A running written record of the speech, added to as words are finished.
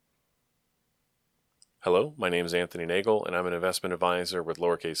Hello, my name is Anthony Nagel, and I'm an investment advisor with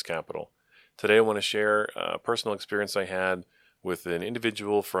Lowercase Capital. Today, I want to share a personal experience I had with an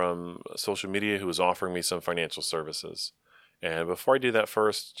individual from social media who was offering me some financial services. And before I do that,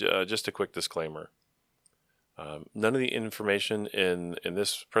 first, just a quick disclaimer. None of the information in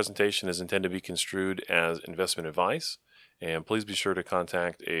this presentation is intended to be construed as investment advice, and please be sure to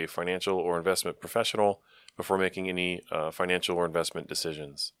contact a financial or investment professional before making any financial or investment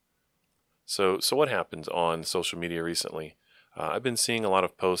decisions. So what happened on social media recently? I've been seeing a lot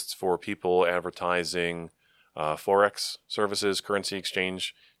of posts for people advertising Forex services, currency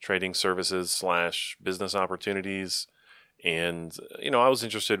exchange trading services / business opportunities. And, I was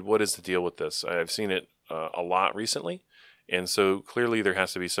interested, what is the deal with this? I've seen it a lot recently. And so clearly there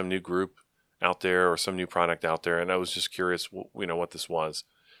has to be some new group out there or some new product out there. And I was just curious, what this was.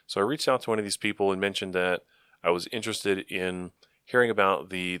 So I reached out to one of these people and mentioned that I was interested in hearing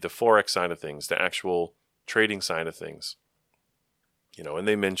about the Forex side of things, the actual trading side of things. And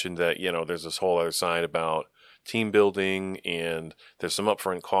they mentioned that, there's this whole other side about team building and there's some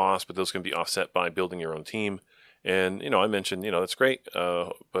upfront costs, but those can be offset by building your own team. And, I mentioned, that's great,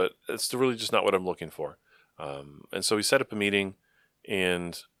 but it's really just not what I'm looking for. And so we set up a meeting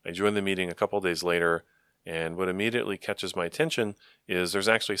and I joined the meeting a couple of days later. And what immediately catches my attention is there's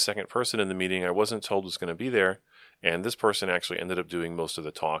actually a second person in the meeting I wasn't told was going to be there. And this person actually ended up doing most of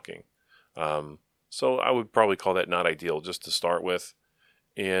the talking. So I would probably call that not ideal just to start with.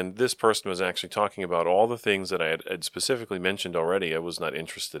 And this person was actually talking about all the things that I had specifically mentioned already I was not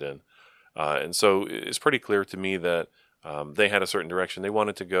interested in. And so it's pretty clear to me that they had a certain direction they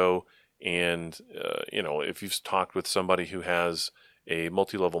wanted to go. And, if you've talked with somebody who has a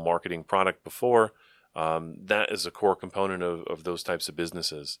multi-level marketing product before, that is a core component of those types of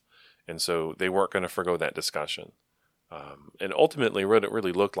businesses. And so they weren't going to forgo that discussion. And ultimately, what it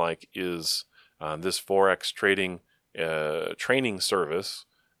really looked like is this Forex trading training service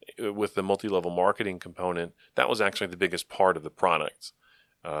with the multi-level marketing component. That was actually the biggest part of the product.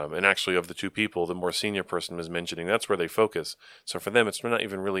 And actually, of the two people, the more senior person was mentioning that's where they focus. So for them, it's not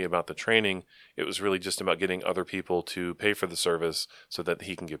even really about the training. It was really just about getting other people to pay for the service so that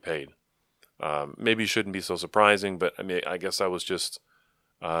he can get paid. Maybe it shouldn't be so surprising, but I guess I was just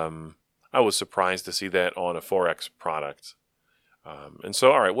I was surprised to see that on a Forex product. And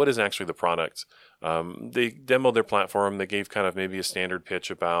so, all right, what is actually the product? They demoed their platform. They gave kind of maybe a standard pitch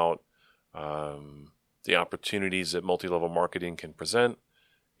about the opportunities that multi-level marketing can present.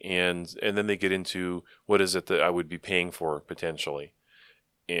 And then they get into what is it that I would be paying for potentially.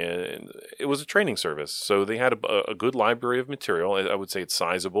 And it was a training service. So they had a good library of material. I would say it's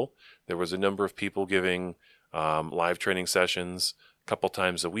sizable. There was a number of people giving live training sessions a couple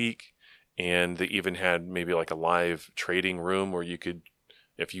times a week. And they even had maybe like a live trading room where you could,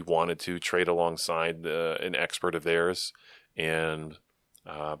 if you wanted to, trade alongside an expert of theirs and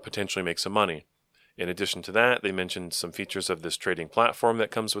potentially make some money. In addition to that, they mentioned some features of this trading platform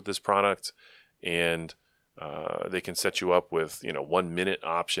that comes with this product. And they can set you up with, 1-minute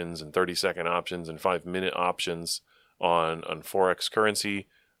options and 30-second options and 5-minute options on Forex currency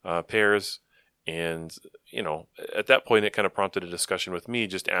pairs. And, at that point, it kind of prompted a discussion with me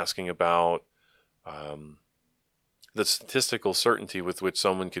just asking about the statistical certainty with which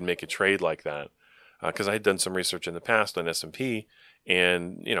someone can make a trade like that. Because I had done some research in the past on S&P,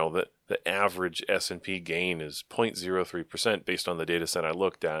 and, the average S&P gain is 0.03% based on the data set I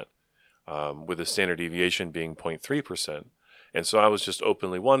looked at, with the standard deviation being 0.3%. And so I was just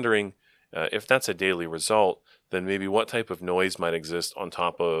openly wondering if that's a daily result, then maybe what type of noise might exist on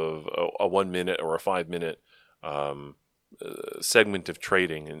top of a 1-minute or a 5-minute segment of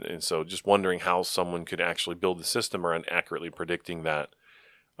trading. And so just wondering how someone could actually build a system around accurately predicting that.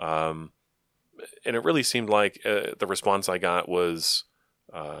 And it really seemed like the response I got was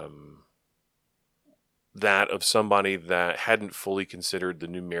that of somebody that hadn't fully considered the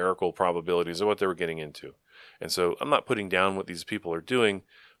numerical probabilities of what they were getting into. And so I'm not putting down what these people are doing,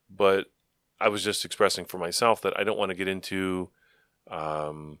 but I was just expressing for myself that I don't want to get into,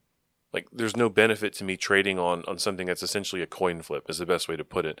 there's no benefit to me trading on something that's essentially a coin flip is the best way to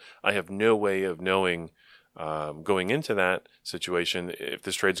put it. I have no way of knowing going into that situation if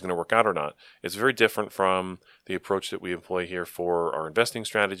this trade is going to work out or not. It's very different from the approach that we employ here for our investing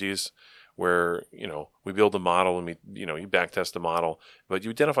strategies, where, we build a model and you back test the model, but you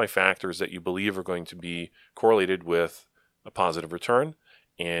identify factors that you believe are going to be correlated with a positive return.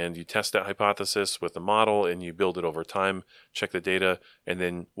 And you test that hypothesis with the model and you build it over time, check the data. And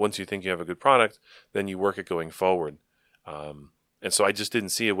then once you think you have a good product, then you work it going forward. And so I just didn't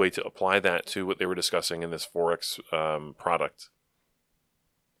see a way to apply that to what they were discussing in this Forex product.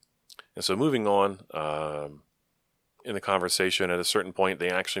 And so moving on in the conversation, at a certain point, they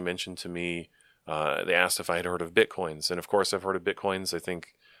actually mentioned to me, they asked if I had heard of Bitcoins. And of course, I've heard of Bitcoins. I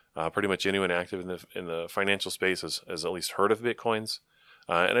think pretty much anyone active in the financial space has at least heard of Bitcoins.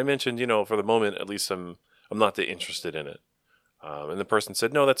 And I mentioned, for the moment, at least I'm not that interested in it. And the person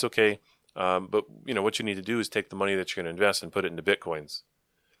said, no, that's okay. But what you need to do is take the money that you're going to invest and put it into Bitcoins.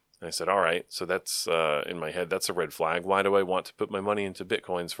 And I said, all right. So that's in my head, that's a red flag. Why do I want to put my money into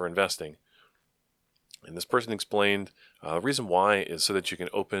Bitcoins for investing? And this person explained the reason why is so that you can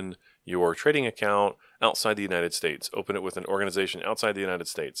open your trading account outside the United States. Open it with an organization outside the United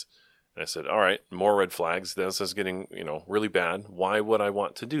States. And I said, all right, more red flags. This is getting, really bad. Why would I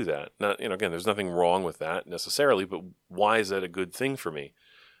want to do that? Not, again, there's nothing wrong with that necessarily, but why is that a good thing for me?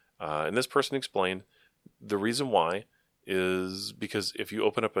 And this person explained the reason why is because if you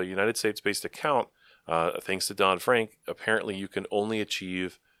open up a United States-based account, thanks to Dodd-Frank, apparently you can only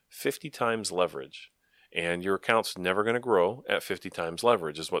achieve 50 times leverage. And your account's never going to grow at 50 times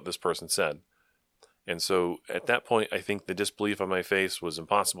leverage, is what this person said. And so at that point, I think the disbelief on my face was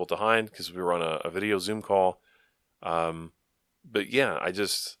impossible to hide because we were on a video Zoom call. But yeah,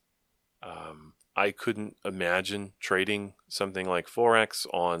 I couldn't imagine trading something like Forex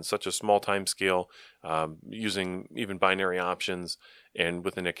on such a small time scale, using even binary options and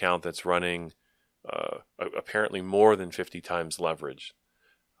with an account that's running apparently more than 50 times leverage.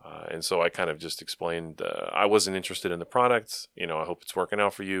 And so I kind of just explained I wasn't interested in the product. I hope it's working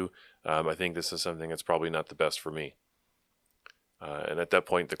out for you. I think this is something that's probably not the best for me. And at that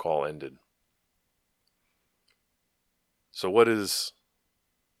point, the call ended. So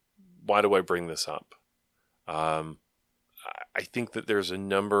why do I bring this up? I think that there's a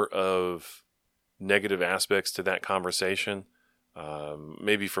number of negative aspects to that conversation,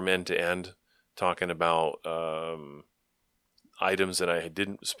 maybe from end to end, talking about items that I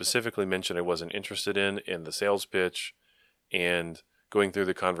didn't specifically mention I wasn't interested in the sales pitch, and going through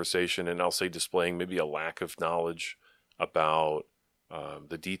the conversation and I'll say displaying maybe a lack of knowledge about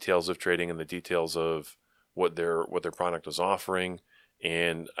the details of trading and the details of what their product was offering,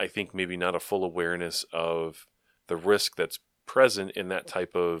 and I think maybe not a full awareness of the risk that's present in that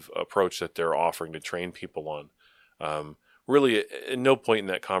type of approach that they're offering to train people on. Really, at no point in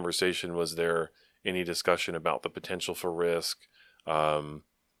that conversation was there any discussion about the potential for risk,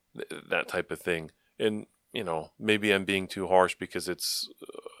 that type of thing. And, maybe I'm being too harsh because it's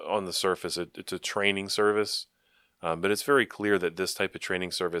on the surface, it's a training service. But it's very clear that this type of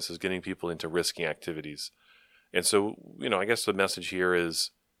training service is getting people into risky activities. And so, I guess the message here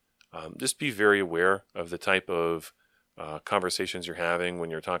is just be very aware of the type of conversations you're having when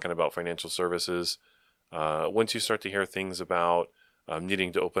you're talking about financial services. Once you start to hear things about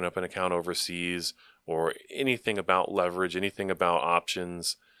needing to open up an account overseas or anything about leverage, anything about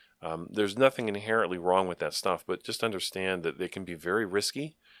options, there's nothing inherently wrong with that stuff, but just understand that they can be very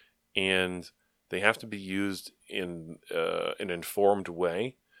risky and they have to be used in an informed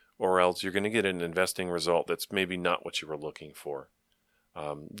way, or else you're going to get an investing result that's maybe not what you were looking for.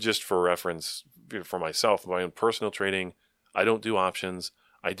 Just for reference, for myself, my own personal trading, I don't do options.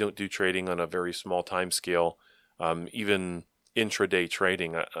 I don't do trading on a very small time scale, even intraday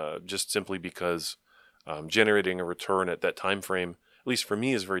trading, just simply because generating a return at that time frame, at least for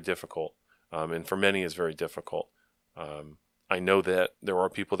me, is very difficult, and for many is very difficult. I know that there are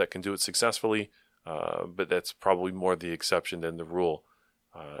people that can do it successfully, but that's probably more the exception than the rule,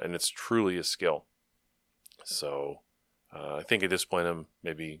 and it's truly a skill. So I think at this point I'm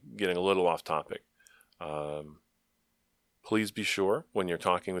maybe getting a little off topic. Please be sure when you're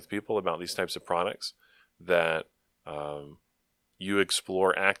talking with people about these types of products that you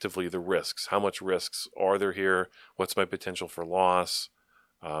explore actively the risks. How much risks are there here? What's my potential for loss?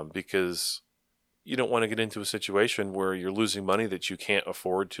 Because you don't want to get into a situation where you're losing money that you can't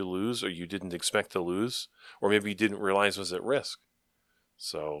afford to lose or you didn't expect to lose, or maybe you didn't realize was at risk.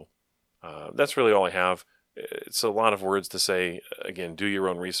 So that's really all I have. It's a lot of words to say. Again, do your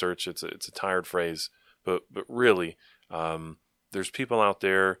own research. It's a tired phrase, but really, there's people out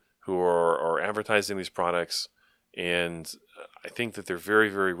there who are advertising these products, and I think that they're very,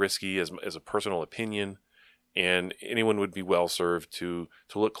 very risky as a personal opinion, and anyone would be well served to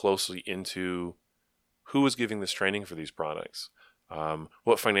look closely into who is giving this training for these products,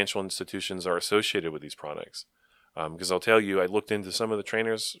 what financial institutions are associated with these products. Because I'll tell you, I looked into some of the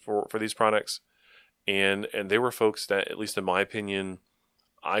trainers for these products, and they were folks that, at least in my opinion,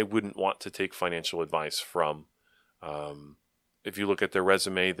 I wouldn't want to take financial advice from. If you look at their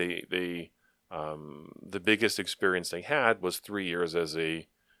resume, the biggest experience they had was 3 years as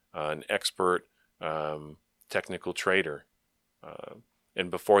an expert technical trader. and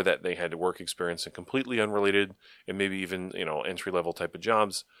before that they had work experience in completely unrelated and maybe even entry level type of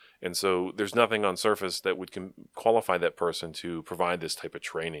jobs. And so there's nothing on surface that would qualify that person to provide this type of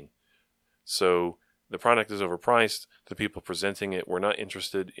training. So the product is overpriced. The people presenting it were not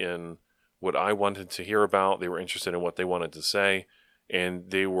interested in what I wanted to hear about. They were interested in what they wanted to say, and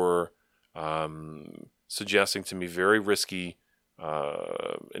they were suggesting to me very risky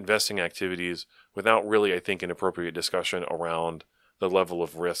investing activities without really, I think, an appropriate discussion around the level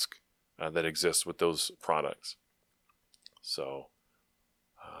of risk that exists with those products. So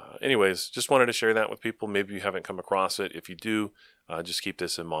anyways, just wanted to share that with people. Maybe you haven't come across it. If you do, just keep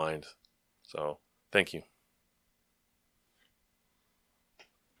this in mind. So thank you.